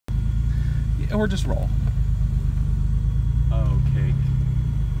or just roll. Oh,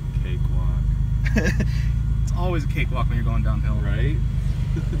 cakewalk. It's always a cakewalk when you're going downhill. Right?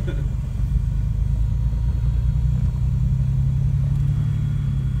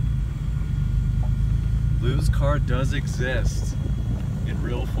 Lou's car does exist in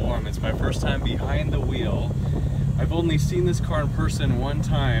real form. It's my first time behind the wheel. I've only seen this car in person one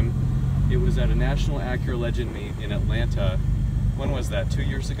time. It was at a National Acura Legend meet in Atlanta. When was that? 2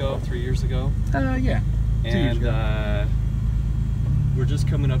 years ago? 3 years ago? Yeah. 2 years ago. We're just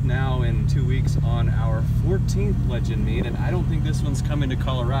coming up now in 2 weeks on our 14th Legend meet, and I don't think this one's coming to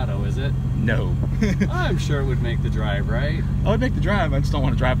Colorado, is it? No. I'm sure it would make the drive, right? I would make the drive, I just don't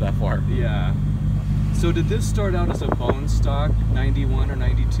want to drive that far. Yeah. So did this start out as a bone stock 91 or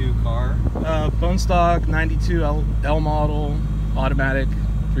 92 car? Bone stock, 92 L model, automatic,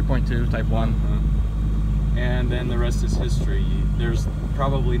 3.2, type 1. And then the rest is history. There's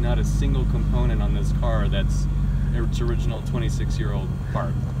probably not a single component on this car that's its original 26-year-old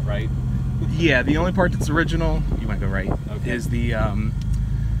part, right? Yeah, the only part that's original, you might go right, is the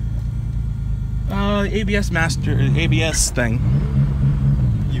ABS thing.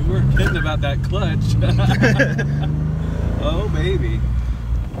 You weren't kidding about that clutch. Oh, baby.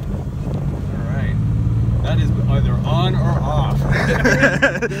 Alright. That is either on or off.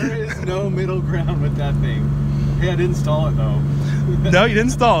 There is no middle ground with that thing. Hey, I didn't install it though. No, you didn't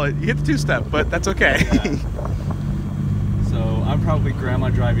install it. You hit the two-step, but that's okay. Yeah. So I'm probably grandma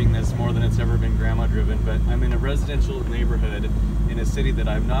driving this more than it's ever been grandma driven, but I'm in a residential neighborhood in a city that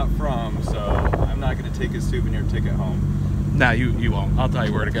I'm not from, so I'm not going to take a souvenir ticket home. Nah, you won't. I'll tell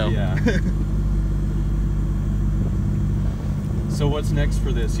you where to go. Yeah. So what's next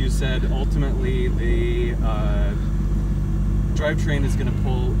for this? You said ultimately the drivetrain is going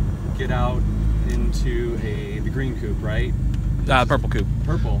to get out into the green coupe, right? Purple coupe.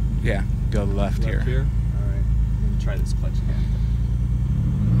 Purple? Yeah, go left here. All right. I'm going to try this clutch again.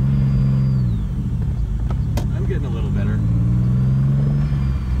 I'm getting a little better.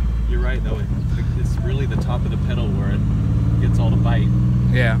 You're right though, it's really the top of the pedal where it gets all the bite.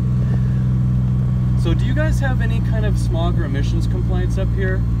 Yeah. So do you guys have any kind of smog or emissions complaints up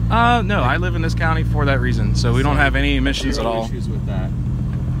here? No, I live in this county for that reason, so we don't have any emissions at all. Issues with that?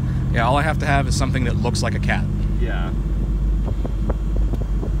 Yeah, all I have to have is something that looks like a cat. Yeah.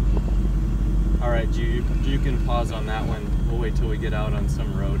 All right, you can pause on that one. We'll wait till we get out on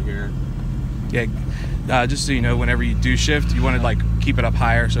some road here. Yeah, just so you know, whenever you do shift, you want to like keep it up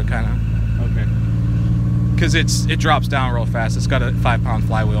higher, so it kind of. Okay. Because it drops down real fast. It's got a 5-pound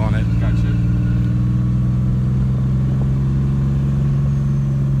flywheel on it. Gotcha.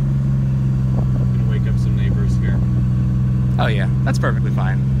 Gonna wake up some neighbors here. Oh yeah, that's perfectly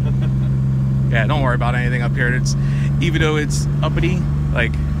fine. Yeah, don't worry about anything up here. It's even though it's uppity,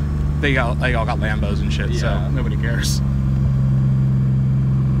 like they all got Lambos and shit, so nobody cares.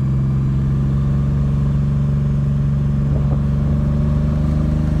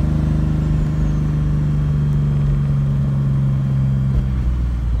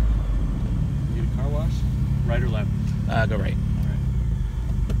 Right or left? Go right. All right.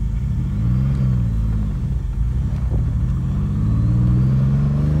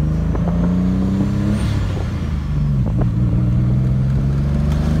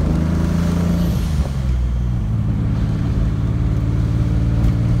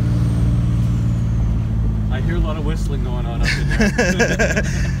 I hear a lot of whistling going on up in there.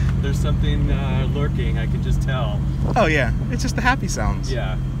 There's something lurking, I can just tell. Oh yeah, it's just the happy sounds.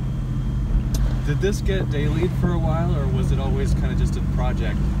 Yeah. Did this get dailied for a while, or was it always kind of just a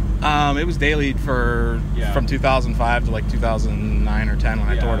project? It was dailied from 2005 to like 2009 or 10 when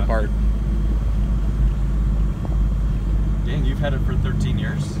I tore it apart. Dang, you've had it for 13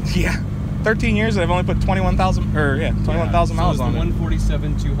 years? Yeah, 13 years. And I've only put 21,000 miles on it. So is the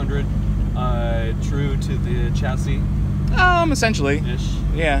 147-200 true to the chassis? Essentially. Ish.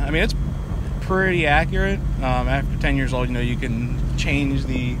 Yeah, I mean it's pretty accurate. After 10 years old, you know, you can change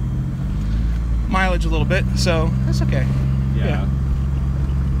the mileage a little bit, so that's okay. Yeah.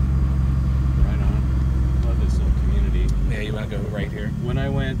 Right on. Love this little community. Yeah, you want to go right here. When I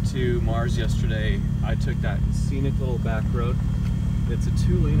went to Mars yesterday, I took that scenic little back road. It's a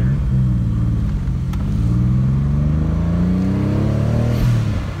 2-laner.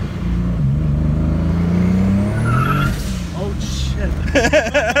 Oh shit!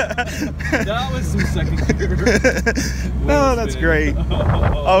 That was some second gear. Oh, that's great.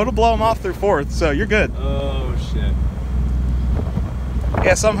 Oh, it'll blow them off through fourth, so you're good. Oh shit.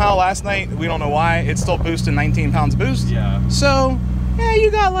 Yeah, somehow last night, we don't know why, it's still boosting 19 pounds boost. Yeah. So, yeah,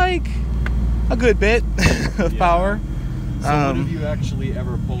 you got like a good bit of power. So what have you actually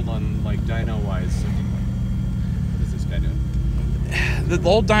ever pulled on, like, dyno-wise? What is this guy doing? The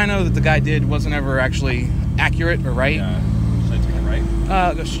old dyno that the guy did wasn't ever actually accurate or right. Yeah. Should I take it right?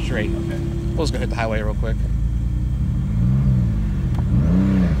 Go straight. Okay. We'll just go hit the highway real quick.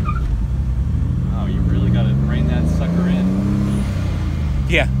 Wow, you really got to rein that sucker in.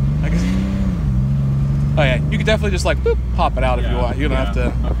 Yeah, I guess. Oh yeah, you could definitely just like boop, pop it out if you want. You don't have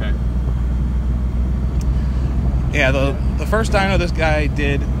to. Okay. Yeah, the first dyno this guy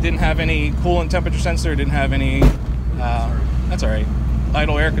didn't have any coolant temperature sensor, didn't have any. That's all right.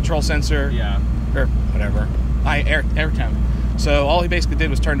 Idle air control sensor. Yeah. Or whatever. Air temp. So all he basically did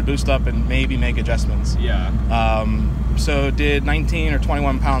was turn the boost up and maybe make adjustments. Yeah. So did 19 or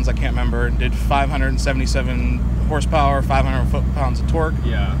 21 pounds, I can't remember. Did 577 horsepower, 500 foot-pounds of torque.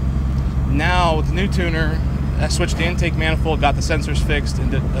 Yeah. Now with the new tuner, I switched the intake manifold, got the sensors fixed,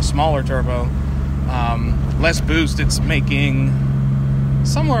 and did a smaller turbo. Less boost. It's making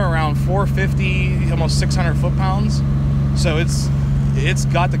somewhere around 450, almost 600 foot-pounds. So it's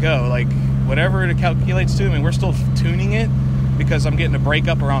got to go. Like whatever it calculates to. I mean, we're still tuning it because I'm getting a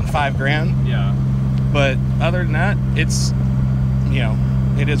breakup around $5,000. Yeah. But other than that, it's, you know,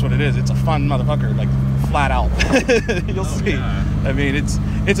 it is what it is. It's a fun motherfucker, like flat out. You'll see. Yeah. I mean, it's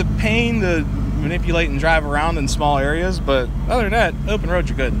a pain to manipulate and drive around in small areas, but other than that, open roads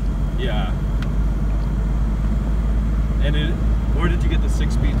are good. Yeah. And where did you get the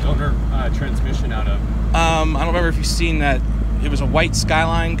 6-speed donor transmission out of? I don't remember if you've seen that. It was a white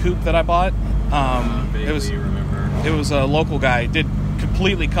Skyline coupe that I bought. Vaguely remember. It was a local guy. Did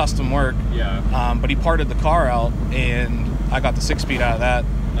completely custom work. Yeah. But he parted the car out, and I got the 6-speed out of that.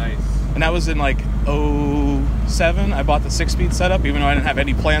 Nice. And that was in like 07. I bought the 6-speed setup, even though I didn't have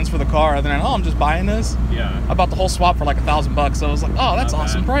any plans for the car other than, oh, I'm just buying this. Yeah. I bought the whole swap for like $1,000. So I was like, oh, that's Not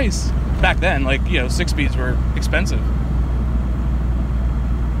awesome bad. price. Back then, like, you know, 6-speeds were expensive.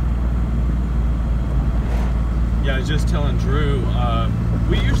 Yeah, I was just telling Drew,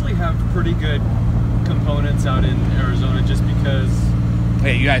 we usually have pretty good components out in Arizona just because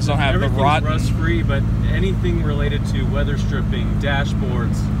Hey, you guys don't have the everything's rot. rust-free, but anything related to weather stripping,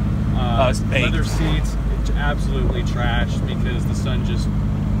 dashboards, leather seats, it's absolutely trashed because the sun just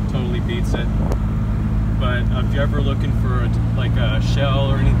totally beats it. But if you're ever looking for like a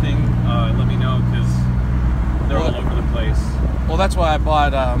shell or anything, let me know because they're all over the place. Well, that's why I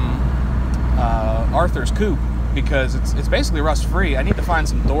bought Arthur's coupe, because it's basically rust free. I need to find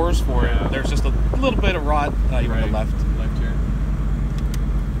some doors for it. There's just a little bit of rot. You went to left here.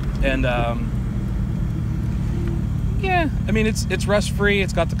 And yeah, I mean it's rust free.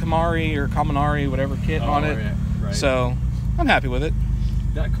 It's got the Camari or Kaminari, whatever kit on it. Right. So I'm happy with it.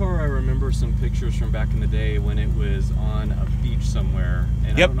 That car, I remember some pictures from back in the day when it was on a beach somewhere,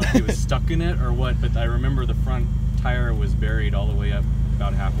 and Yep. I don't know if it was stuck in it or what, but I remember the front tire was buried all the way up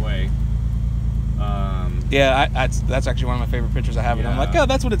about halfway. Yeah, that's actually one of my favorite pictures I have. And I'm like, oh,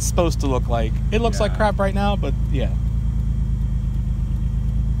 that's what it's supposed to look like. It looks like crap right now, but yeah.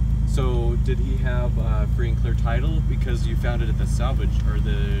 So did he have free and clear title because you found it at the salvage or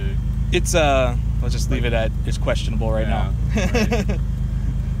the? It's let's just leave it at it's questionable right now. Right.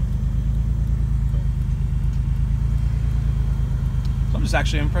 So I'm just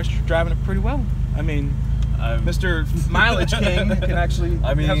actually impressed you're driving it pretty well. I mean, Mr. Mileage King can actually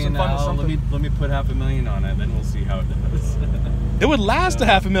have some fun with something. Let me put $500,000 on it, then we'll see how it does. It would last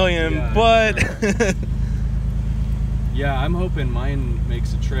 $500,000, but sure. Yeah, I'm hoping mine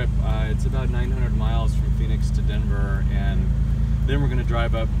makes a trip. It's about 900 miles from Phoenix to Denver, and then we're gonna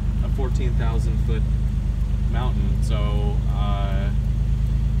drive up a 14,000-foot mountain. So,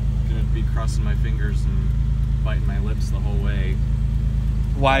 gonna be crossing my fingers and biting my lips the whole way.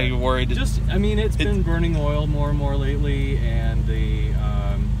 Why are you worried? Just, I mean, it's been burning oil more and more lately, and the, you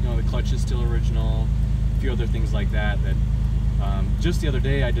know, the clutch is still original. A few other things like that. Just the other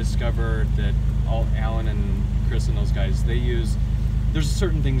day, I discovered that Alan and Chris and those guys, they use. There's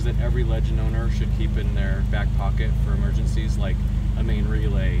certain things that every Legend owner should keep in their back pocket for emergencies, like a main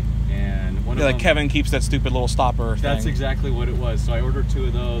relay. And one of them, Kevin keeps that stupid little stopper thing. That's exactly what it was. So I ordered 2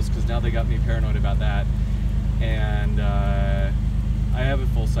 of those because now they got me paranoid about that. And I have a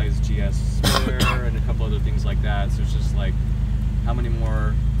full-size GS spare and a couple other things like that. So it's just like, how many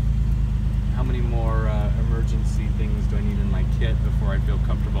more emergency things do I need in my kit before I feel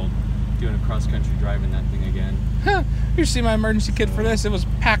comfortable doing a cross-country drive in that thing again? You see my emergency kit for this? It was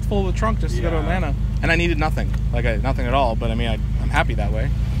packed full of the trunk just to go to Atlanta, and I needed nothing, nothing at all. But I mean, I'm happy that way.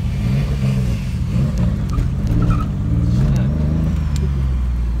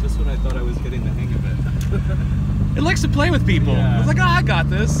 Just when I thought I was getting the hang of it. It likes to play with people. Yeah. I was like, oh, I got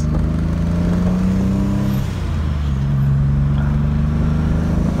this.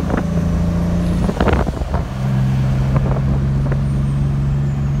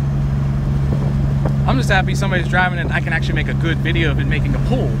 happy somebody's driving it and I can actually make a good video of it making a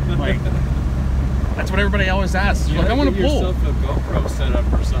pull. Like, that's what everybody always asks. Like, I want to pull. Yourself a GoPro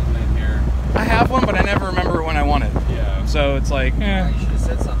setup or something in here. I have one, but I never remember when I want it. Yeah. So it's like, Yeah, you should have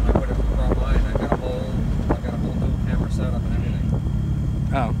said something. I would have brought mine. I got a whole dual camera setup and everything.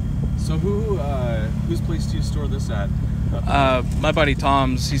 Oh. So whose place do you store this at? My buddy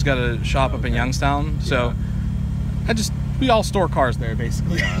Tom's, he's got a shop up in Youngstown. So we all store cars there,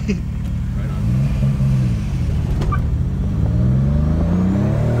 basically. Yeah. Right on.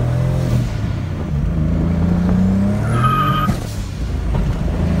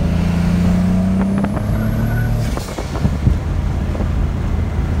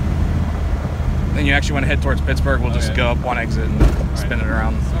 Then you actually want to head towards Pittsburgh, we'll just go up one exit and spin it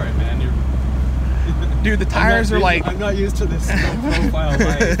around. Sorry, man. Dude, the tires are like... I'm not used to this profile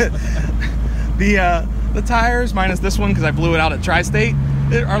life. The tires, minus this one because I blew it out at Tri-State,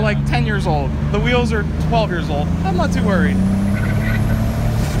 are like 10 years old. The wheels are 12 years old. I'm not too worried.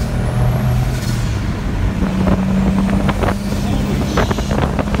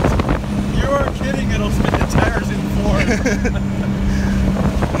 You are kidding, it'll spin the tires in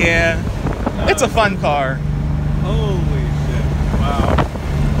 4. Yeah. It's a fun car. Holy shit. Wow.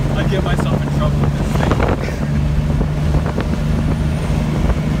 I'd get myself in trouble with this thing.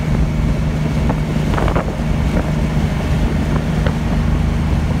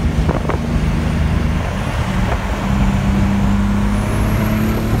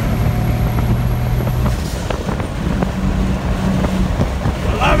 I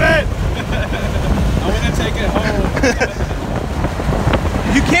love it! I want to take it home.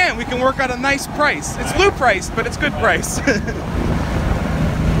 You can. We can work out a nice price. It's low price, but it's good price. Should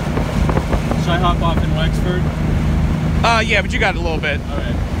I hop off in Wexford? Yeah, but you got a little bit. All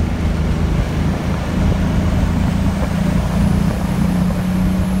right.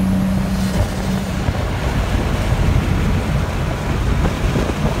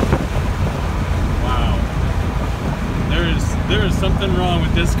 Wow. There is something wrong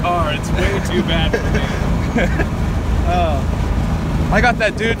with this car. It's way too bad for me. I got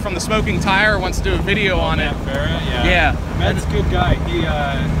that dude from the Smoking Tire wants to do a video on it. Farrah? Yeah. Matt's a good guy. He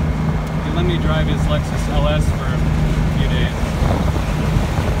let me drive his Lexus LS for a few days.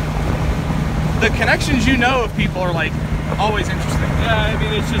 The connections you know of people are like always interesting. Yeah, I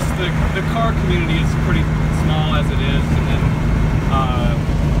mean it's just the car community is pretty small as it is, and then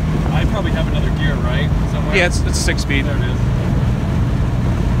I probably have another gear, right? Somewhere. Yeah, it's 6-speed. There it is.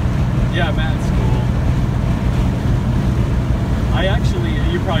 Yeah, Matt's cool. I actually,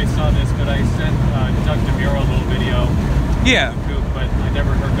 you probably saw this, but I sent Doug DeMuro a little video. Yeah. Coop, but I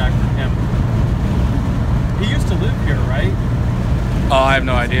never heard back from him. He used to live here, right? Oh, I have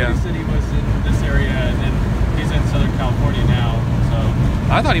no idea. He said he was in this area, and then he's in Southern California now. So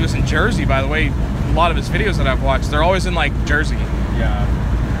I thought he was in Jersey, by the way. A lot of his videos that I've watched, they're always in like Jersey. yeah.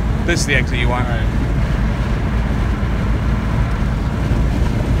 This is the exit you want. All right.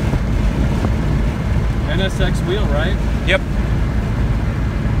 NSX wheel, right? Yep.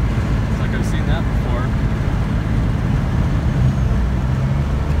 It's like I've seen that before.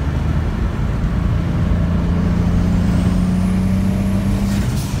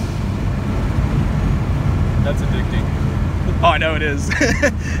 That's addicting. Oh, I know it is.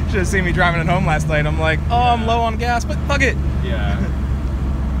 Should have seen me driving it home last night. I'm like, oh, I'm low on gas, but fuck it. Yeah.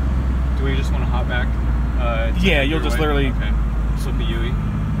 Do we just want to hop back? Yeah, you'll just literally... Okay. Slip the UE?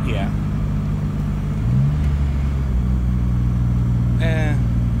 Yeah.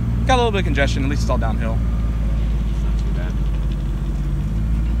 Got a little bit of congestion. At least it's all downhill. It's not too bad.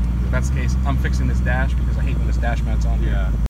 If that's the case, I'm fixing this dash because I hate when this dash mat's on here. Yeah.